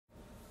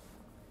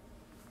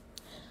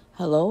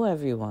Hello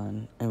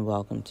everyone and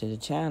welcome to the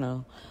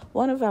channel.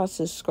 One of our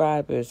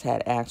subscribers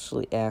had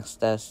actually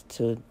asked us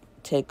to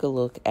take a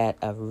look at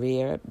a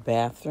rear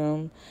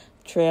bathroom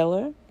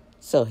trailer,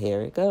 so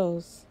here it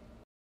goes.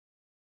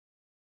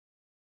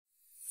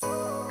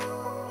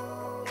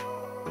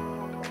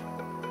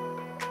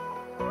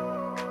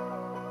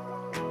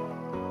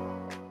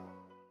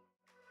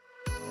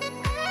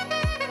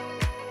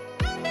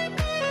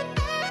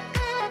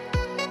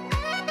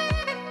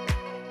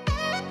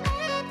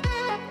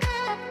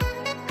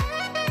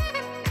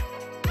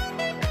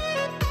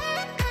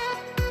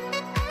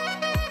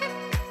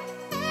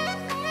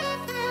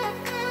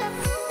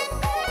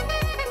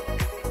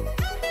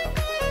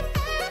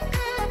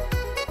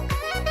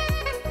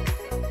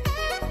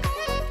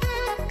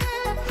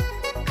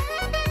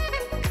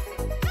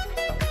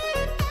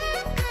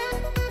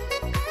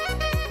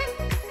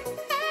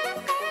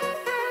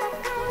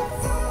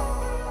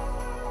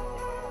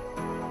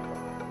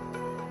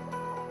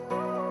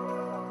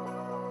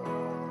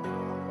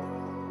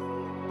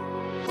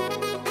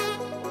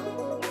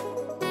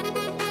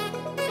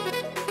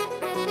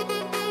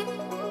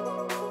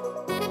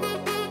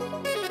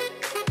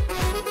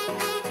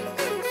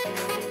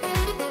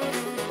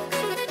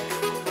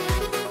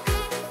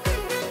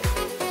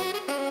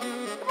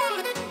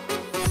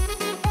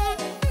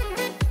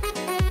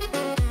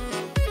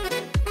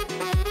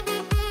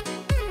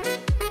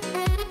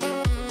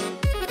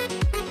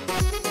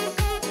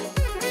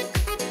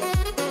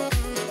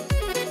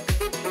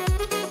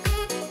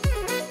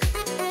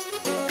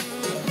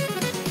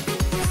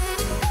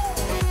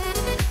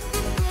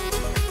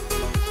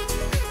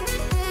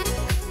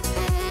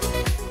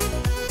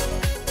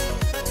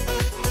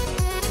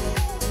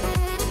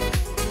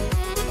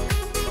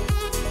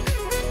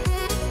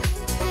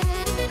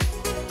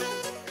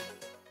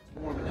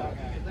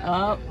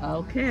 Oh,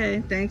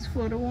 okay. Thanks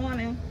for the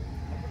warning.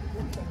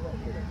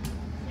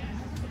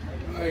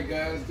 Alright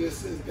guys,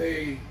 this is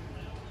the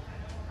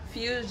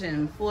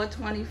Fusion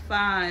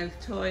 425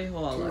 toy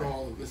hauler.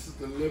 This is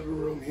the living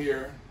room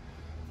here.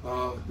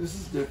 This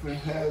is different.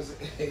 It has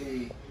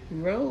a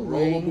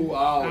rollable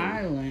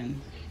island.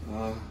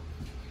 It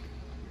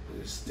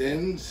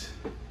extends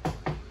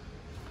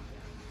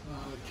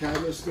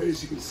cabinet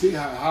space. You can see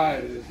how high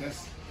it is.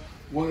 That's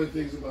one of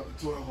the things about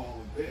the toy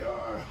hauler. They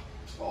are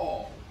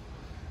tall.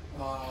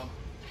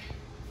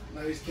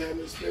 Nice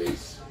cabinet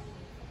space.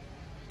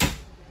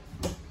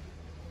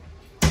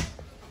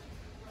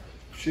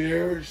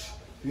 Chairs.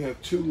 You have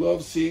two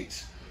love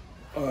seats.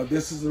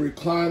 This is a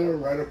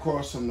recliner right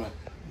across from the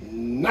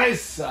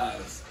nice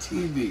size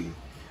TV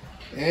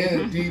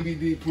and a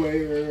DVD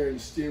player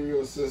and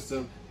stereo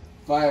system.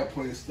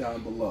 Fireplace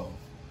down below.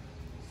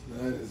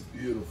 So that is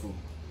beautiful.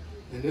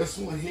 And this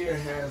one here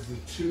has the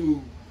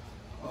two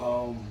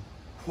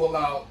pull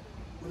out,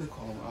 what do you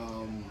call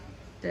them?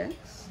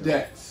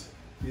 Decks.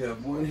 You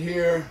have one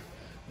here,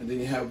 and then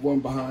you have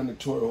one behind the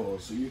toy hole.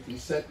 So you can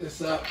set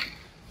this up,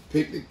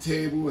 picnic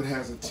table. It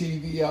has a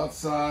TV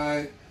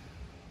outside.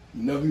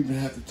 You never even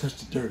have to touch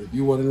the dirt. If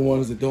you're one of the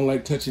ones that don't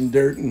like touching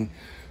dirt and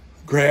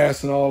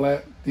grass and all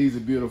that, these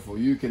are beautiful.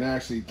 You can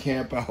actually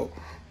camp out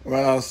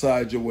right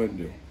outside your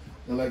window.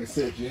 And like I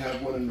said, you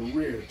have one in the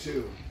rear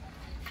too.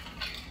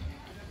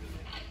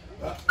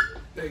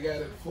 They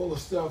got it full of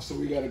stuff, so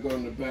we got to go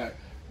in the back.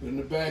 But in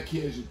the back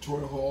here is your toy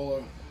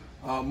hauler.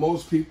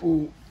 Most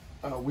people,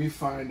 we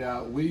find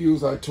out, we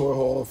use our toy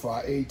hauler for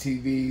our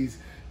ATVs,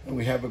 and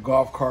we have a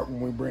golf cart when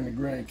we bring the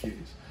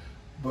grandkids.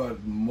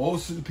 But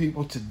most of the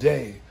people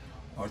today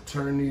are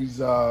turning these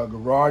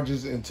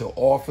garages into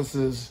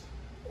offices,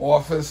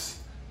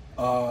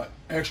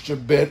 extra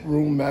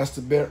bedroom,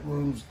 master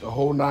bedrooms, the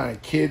whole nine,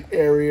 kid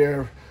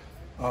area.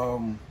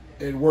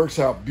 It works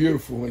out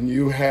beautiful when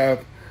you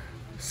have,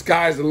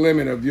 sky's the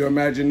limit of your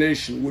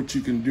imagination, what you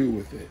can do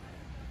with it.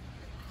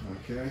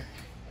 Okay.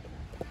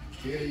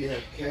 Here you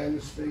have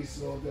cabinet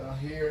space all down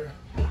here,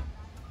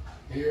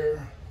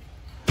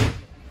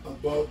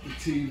 above the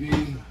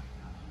TV.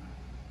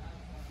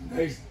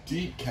 Nice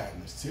deep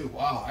cabinets too.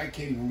 Wow, I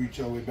can't even reach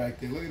all the way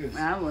back there. Look at this.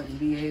 I wouldn't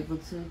be able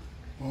to.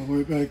 All the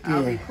way back there.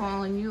 I'll be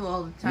calling you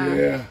all the time.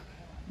 Yeah.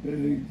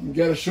 You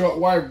get a short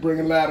wife, bring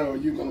a ladder, or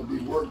you're going to be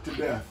worked to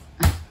death.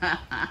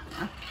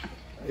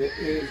 It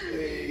is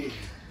a...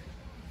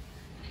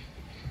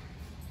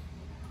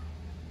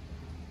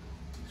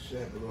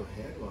 Have a little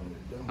handle on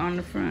it, don't On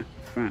the front.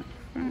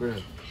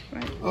 Really?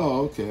 Right.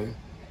 Oh, okay.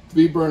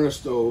 3-burner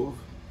stove.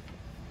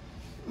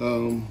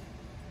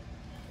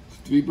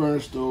 3-burner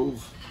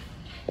stove.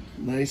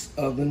 Nice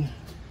oven.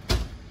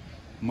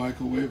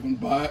 Microwave on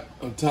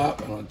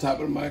top, and on top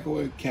of the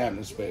microwave,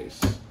 cabinet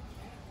space.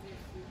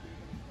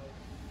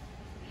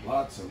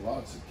 Lots and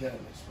lots of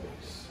cabinet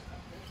space.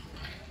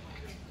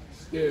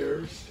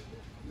 Stairs.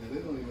 Now,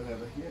 they don't even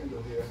have a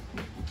handle here.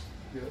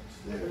 Get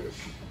upstairs.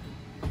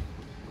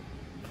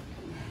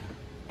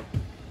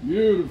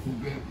 Beautiful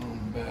bedroom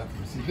and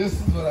bathroom. See, this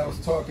is what I was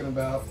talking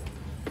about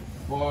as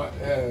far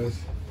as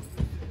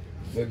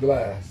the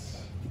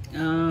glass.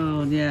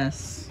 Oh,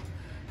 yes.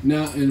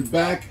 Now, in the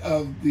back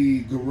of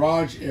the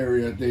garage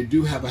area, they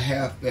do have a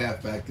half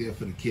bath back there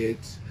for the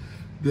kids.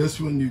 This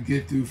one you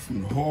get through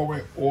from the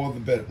hallway or the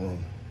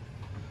bedroom.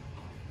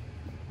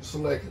 It's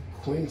like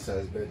a queen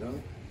size bed, don't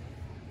it?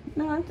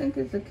 No, I think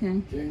it's a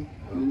king. King?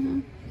 Okay. Mm-hmm.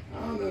 I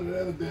don't know,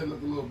 the other bed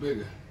look a little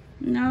bigger.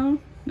 No,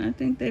 I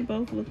think they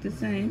both look the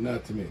same.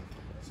 Not to me.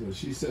 So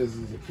she says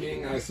it's a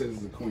king, I says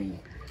it's a queen.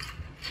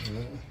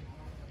 And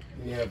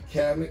you have a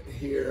cabinet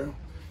here,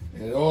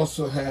 and it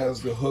also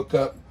has the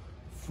hookup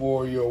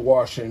for your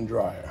washer and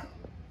dryer.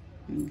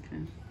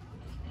 Okay.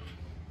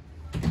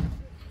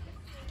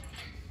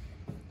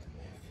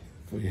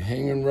 For your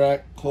hanging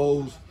rack,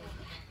 clothes,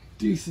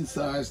 decent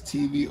sized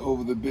TV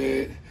over the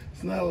bed.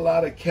 It's not a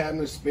lot of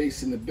cabinet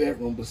space in the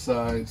bedroom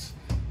besides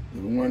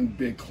the one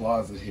big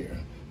closet here.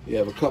 You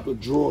have a couple of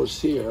drawers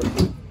here.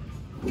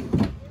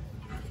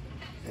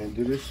 And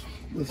do this,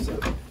 what's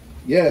up?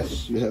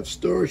 Yes, you have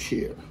storage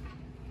here.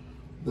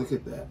 Look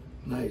at that,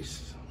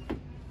 nice.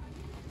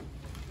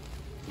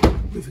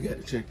 We forgot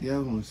to check the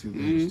other one to see if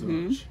there's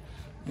storage.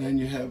 Then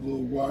you have a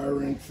little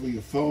wiring for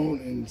your phone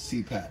and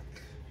CPAP.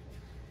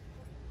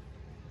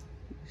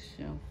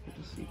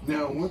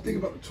 Now, one thing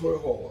about the toy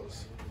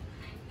haulers,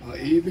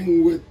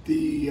 even with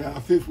the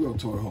fifth wheel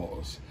toy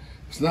haulers,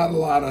 it's not a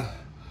lot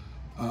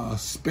of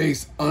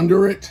space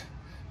under it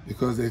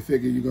because they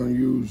figure you're going to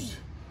use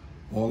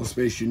all the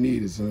space you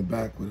need is in the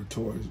back where the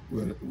toys,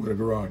 where the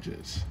garage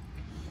is.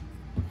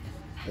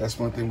 That's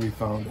one thing we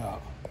found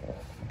out.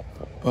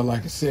 But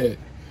like I said,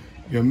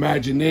 your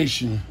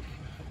imagination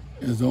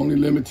is the only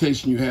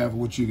limitation you have of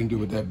what you can do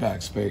with that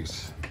back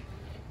space.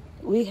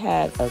 We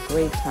had a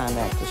great time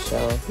at the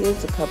show.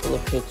 Here's a couple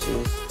of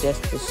pictures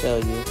just to show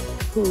you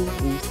who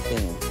we've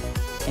seen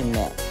and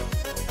met.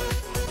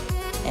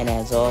 And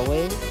as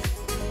always,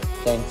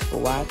 thanks for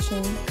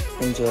watching.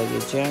 Enjoy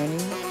your journey.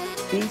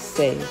 Be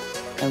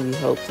safe, and we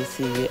hope to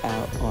see you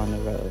out on the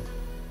road.